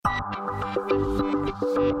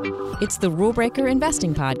It's the Rule Breaker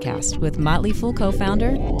Investing Podcast with Motley Fool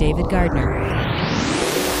co-founder David Gardner.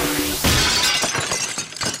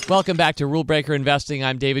 Welcome back to Rule Breaker Investing.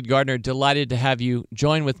 I'm David Gardner. Delighted to have you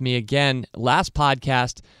join with me again. Last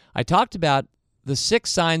podcast, I talked about the 6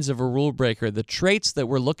 signs of a rule breaker, the traits that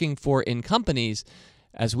we're looking for in companies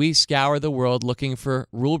as we scour the world looking for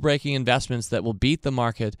rule-breaking investments that will beat the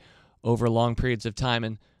market over long periods of time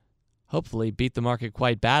and hopefully beat the market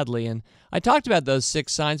quite badly. And I talked about those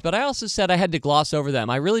 6 signs, but I also said I had to gloss over them.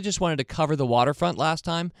 I really just wanted to cover the waterfront last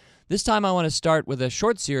time. This time I want to start with a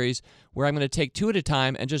short series where I'm going to take 2 at a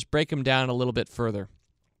time and just break them down a little bit further.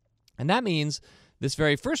 And that means this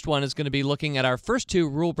very first one is going to be looking at our first 2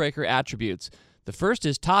 rule breaker attributes. The first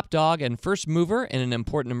is top dog and first mover in an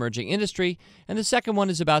important emerging industry, and the second one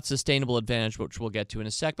is about sustainable advantage, which we'll get to in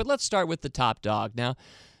a sec. But let's start with the top dog. Now,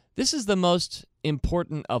 this is the most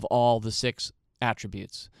important of all the 6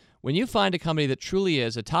 attributes. When you find a company that truly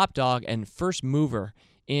is a top dog and first mover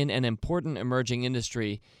in an important emerging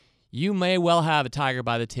industry, you may well have a tiger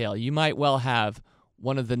by the tail. You might well have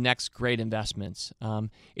one of the next great investments.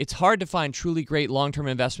 It's hard to find truly great long-term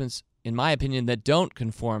investments, in my opinion, that don't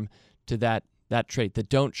conform to that trait, that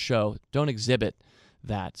don't exhibit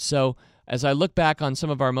that. So as I look back on some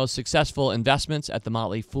of our most successful investments at the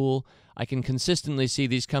Motley Fool, I can consistently see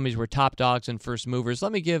these companies were top dogs and first movers.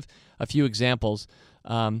 Let me give a few examples.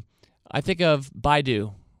 I think of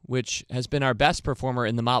Baidu, which has been our best performer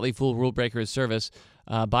in the Motley Fool Rule Breakers service.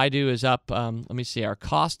 Baidu is up, our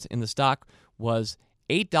cost in the stock was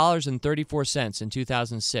 $8.34 in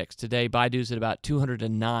 2006. Today, Baidu's at about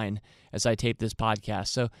 $209 as I tape this podcast.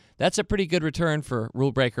 So that's a pretty good return for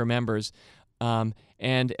Rule Breaker members.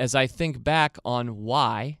 And as I think back on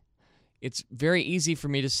why, it's very easy for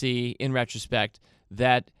me to see, in retrospect,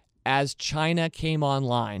 that as China came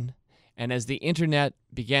online and as the internet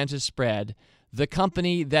began to spread, the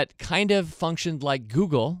company that kind of functioned like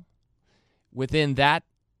Google within that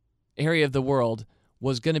area of the world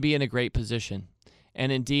was going to be in a great position.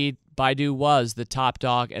 And indeed, Baidu was the top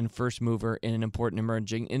dog and first mover in an important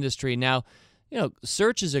emerging industry. Now,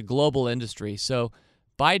 search is a global industry, so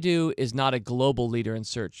Baidu is not a global leader in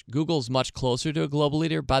search. Google's much closer to a global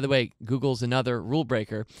leader. By the way, Google's another rule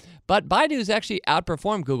breaker. But Baidu's actually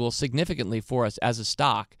outperformed Google significantly for us as a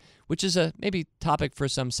stock, which is a maybe topic for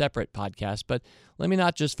some separate podcast. But let me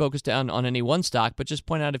not just focus down on any one stock, but just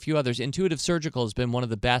point out a few others. Intuitive Surgical has been one of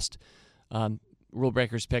the best Rule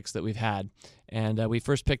Breakers picks that we've had. And we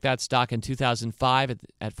first picked that stock in 2005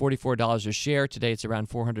 at $44 a share. Today it's around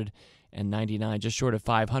 $499, just short of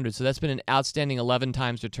 $500. So that's been an outstanding 11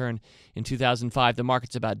 times return in 2005. The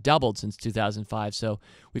market's about doubled since 2005. So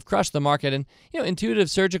we've crushed the market. And, Intuitive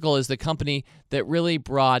Surgical is the company that really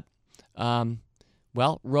brought,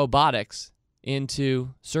 robotics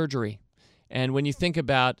into surgery. And when you think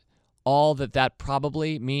about all that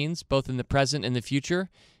probably means, both in the present and the future,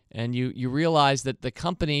 and you realize that the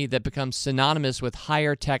company that becomes synonymous with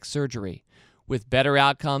higher tech surgery, with better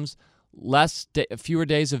outcomes, fewer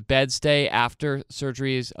days of bed stay after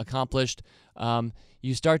surgery is accomplished,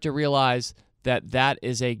 you start to realize that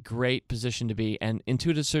is a great position to be. And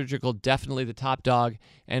Intuitive Surgical, definitely the top dog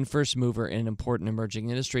and first mover in an important emerging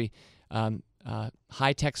industry.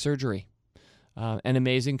 High-tech surgery, an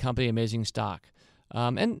amazing company, amazing stock.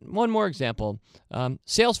 And one more example,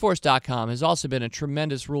 Salesforce.com has also been a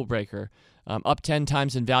tremendous rule breaker, up 10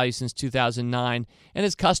 times in value since 2009. And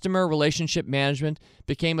as customer relationship management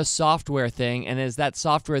became a software thing, and as that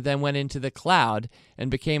software then went into the cloud and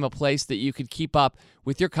became a place that you could keep up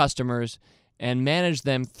with your customers and manage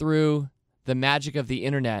them through the magic of the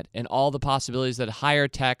internet and all the possibilities that higher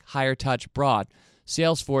tech, higher touch brought,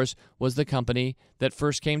 Salesforce was the company that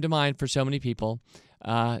first came to mind for so many people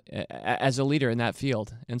as a leader in that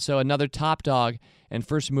field. And so another top dog and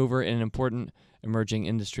first mover in an important emerging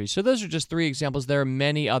industry. So those are just 3 examples. There are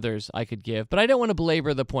many others I could give, but I don't want to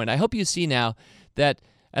belabor the point. I hope you see now that,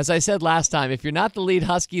 as I said last time, if you're not the lead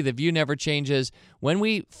Husky, the view never changes. When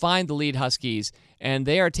we find the lead Huskies and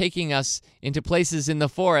they are taking us into places in the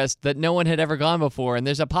forest that no one had ever gone before, and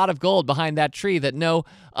there's a pot of gold behind that tree that no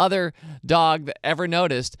other dog ever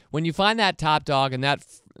noticed, when you find that top dog and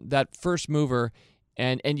that first mover,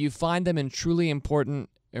 and you find them in truly important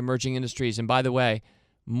emerging industries, and by the way,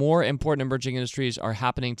 more important emerging industries are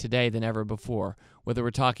happening today than ever before, whether we're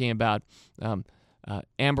talking about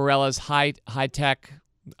Ambarella's high-tech,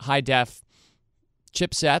 high-def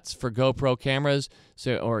chipsets for GoPro cameras,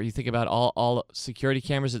 or you think about all security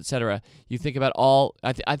cameras, etc. You think about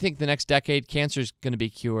I think the next decade, cancer is going to be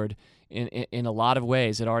cured in a lot of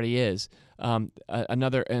ways. It already is.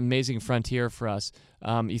 Another amazing frontier for us.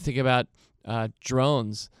 You think about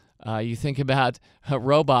drones. You think about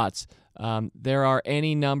robots. There are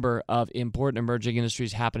any number of important emerging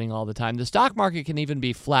industries happening all the time. The stock market can even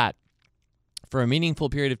be flat for a meaningful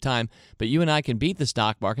period of time, but you and I can beat the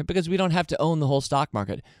stock market because we don't have to own the whole stock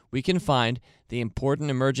market. We can find the important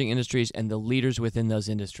emerging industries and the leaders within those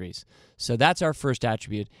industries. So that's our first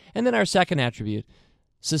attribute. And then our second attribute,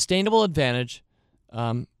 sustainable advantage,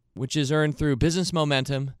 which is earned through business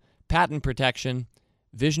momentum, patent protection,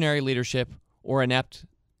 visionary leadership, or inept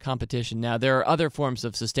competition. Now, there are other forms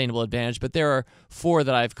of sustainable advantage, but there are 4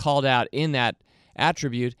 that I've called out in that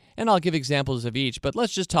attribute, and I'll give examples of each. But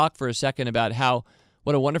let's just talk for a second about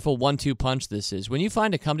what a wonderful 1-2 punch this is. When you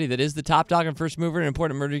find a company that is the top dog and first mover in an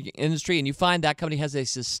important emerging industry, and you find that company has a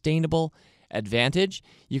sustainable advantage,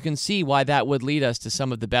 you can see why that would lead us to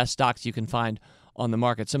some of the best stocks you can find on the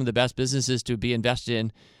market, some of the best businesses to be invested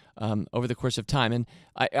in over the course of time. And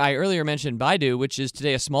I earlier mentioned Baidu, which is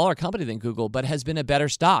today a smaller company than Google, but has been a better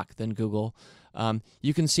stock than Google.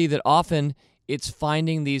 You can see that often it's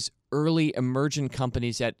finding these early emergent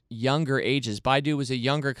companies at younger ages. Baidu was a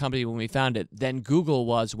younger company when we found it than Google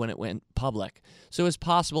was when it went public. So it's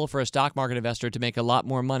possible for a stock market investor to make a lot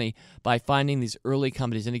more money by finding these early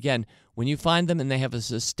companies. And again, when you find them and they have a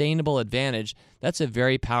sustainable advantage, that's a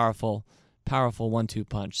very powerful 1-2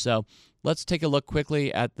 punch. So let's take a look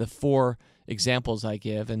quickly at the 4 examples I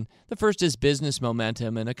give. And the first is business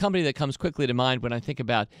momentum. And a company that comes quickly to mind when I think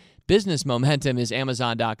about business momentum is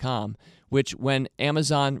Amazon.com, which when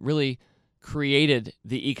Amazon really created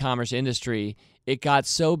the e-commerce industry, it got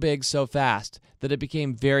so big so fast that it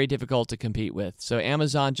became very difficult to compete with. So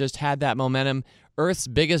Amazon just had that momentum. Earth's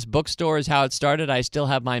biggest bookstore is how it started. I still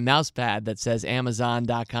have my mouse pad that says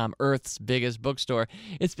Amazon.com, Earth's biggest bookstore.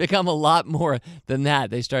 It's become a lot more than that.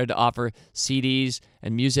 They started to offer CDs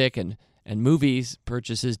and music and movies,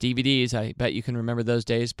 purchases, DVDs. I bet you can remember those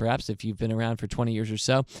days, perhaps, if you've been around for 20 years or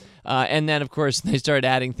so. And then, of course, they started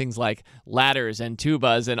adding things like ladders and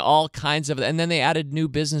tubas and all kinds of... And then they added new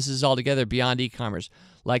businesses altogether beyond e-commerce,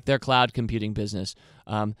 like their cloud computing business.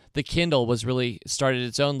 The Kindle was really started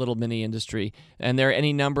its own little mini industry. And there are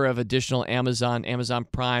any number of additional Amazon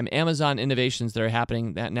Prime, Amazon innovations that are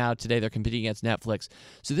happening that now today they're competing against Netflix.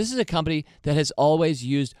 So this is a company that has always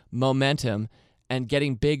used momentum and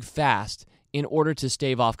getting big fast in order to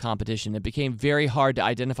stave off competition. It became very hard to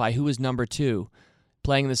identify who was number 2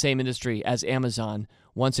 playing in the same industry as Amazon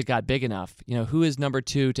once it got big enough. You know, who is number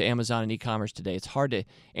 2 to Amazon in e-commerce today? It's hard to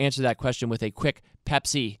answer that question with a quick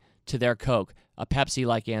Pepsi to their Coke, a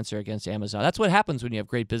Pepsi-like answer against Amazon. That's what happens when you have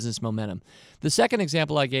great business momentum. The second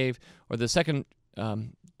example I gave, or the second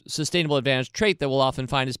sustainable advantage trait that we'll often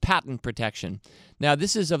find is patent protection. Now,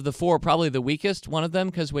 this is of the 4 probably the weakest one of them,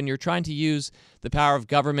 because when you're trying to use the power of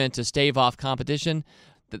government to stave off competition,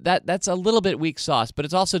 that's a little bit weak sauce, but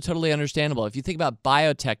it's also totally understandable. If you think about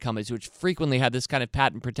biotech companies, which frequently have this kind of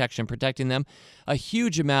patent protection protecting them, a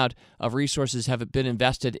huge amount of resources have been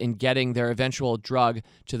invested in getting their eventual drug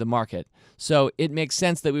to the market. So it makes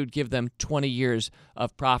sense that we would give them 20 years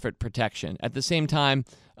of profit protection. At the same time,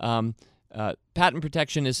 patent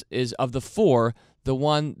protection is of the 4, the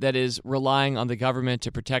one that is relying on the government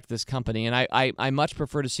to protect this company. And I much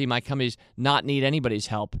prefer to see my companies not need anybody's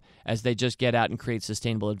help as they just get out and create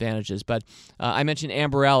sustainable advantages. But I mentioned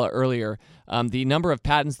Ambarella earlier. The number of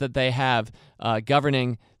patents that they have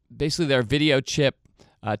governing basically their video chip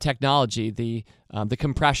technology, the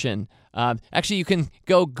compression. Actually, you can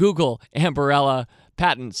go Google Ambarella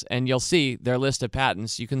patents, and you'll see their list of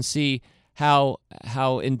patents. You can see how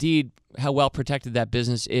well protected that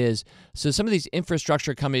business is. So some of these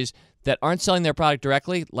infrastructure companies that aren't selling their product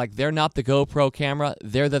directly, like they're not the GoPro camera,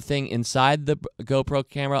 they're the thing inside the GoPro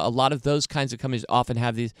camera. A lot of those kinds of companies often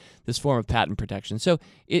have this form of patent protection. So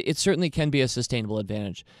it certainly can be a sustainable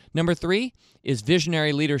advantage. Number 3 is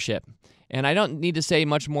visionary leadership. And I don't need to say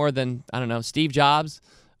much more than, Steve Jobs,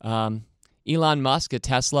 Elon Musk at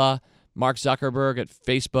Tesla, Mark Zuckerberg at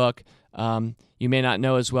Facebook. You may not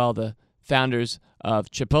know as well the founders of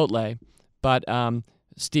Chipotle, but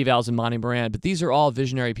Steve Ells and Monty Moran. But these are all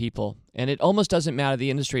visionary people, and it almost doesn't matter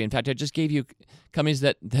the industry. In fact, I just gave you companies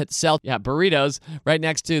that sell burritos right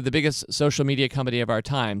next to the biggest social media company of our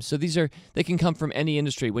time. So they can come from any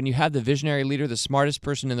industry. When you have the visionary leader, the smartest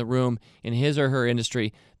person in the room in his or her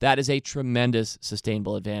industry, that is a tremendous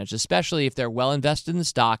sustainable advantage, especially if they're well invested in the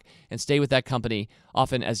stock and stay with that company,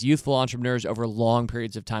 often as youthful entrepreneurs over long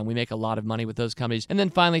periods of time. We make a lot of money with those companies. And then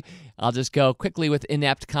finally, I'll just go quickly with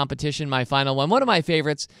inept competition, my final one. One of my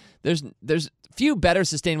favorites. There's few better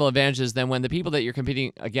sustainable advantages advantages than when the people that you're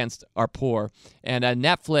competing against are poor. And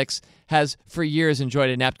Netflix has for years enjoyed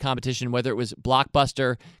inept competition, whether it was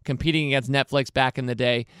Blockbuster competing against Netflix back in the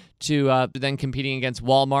day, to then competing against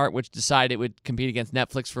Walmart, which decided it would compete against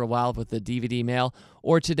Netflix for a while with the DVD mail,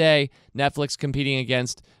 or today, Netflix competing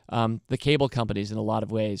against the cable companies in a lot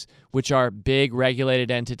of ways, which are big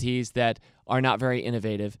regulated entities that are not very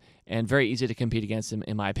innovative and very easy to compete against them,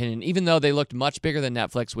 in my opinion, even though they looked much bigger than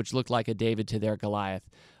Netflix, which looked like a David to their Goliath.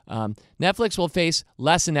 Netflix will face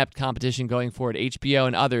less inept competition going forward. HBO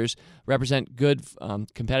and others represent good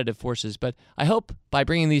competitive forces, but I hope by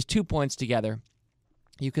bringing these 2 points together,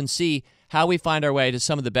 you can see how we find our way to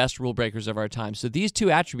some of the best rule breakers of our time. So these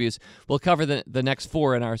 2 attributes, we'll cover the next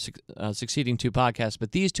 4 in our succeeding 2 podcasts,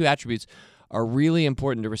 but these 2 attributes are really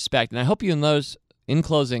important to respect. And I hope you know, in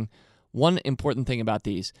closing, one important thing about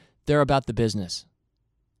these: they're about the business.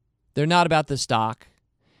 They're not about the stock.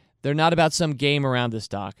 They're not about some game around the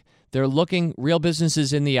stock. They're looking real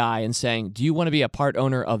businesses in the eye and saying, do you want to be a part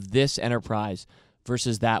owner of this enterprise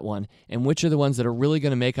versus that one? And which are the ones that are really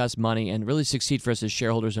going to make us money and really succeed for us as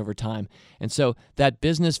shareholders over time? And so that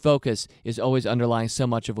business focus is always underlying so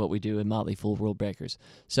much of what we do in Motley Fool Rule Breakers.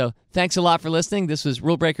 So thanks a lot for listening. This was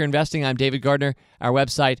Rule Breaker Investing. I'm David Gardner. Our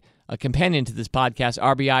website, a companion to this podcast,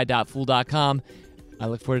 rbi.fool.com. I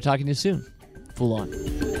look forward to talking to you soon. Fool on.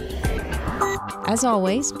 As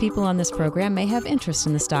always, people on this program may have interest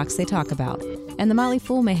in the stocks they talk about, and the Motley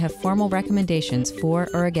Fool may have formal recommendations for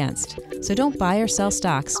or against. So don't buy or sell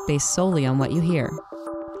stocks based solely on what you hear.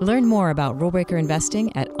 Learn more about Rule Breaker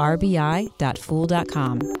Investing at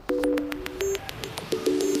rbi.fool.com.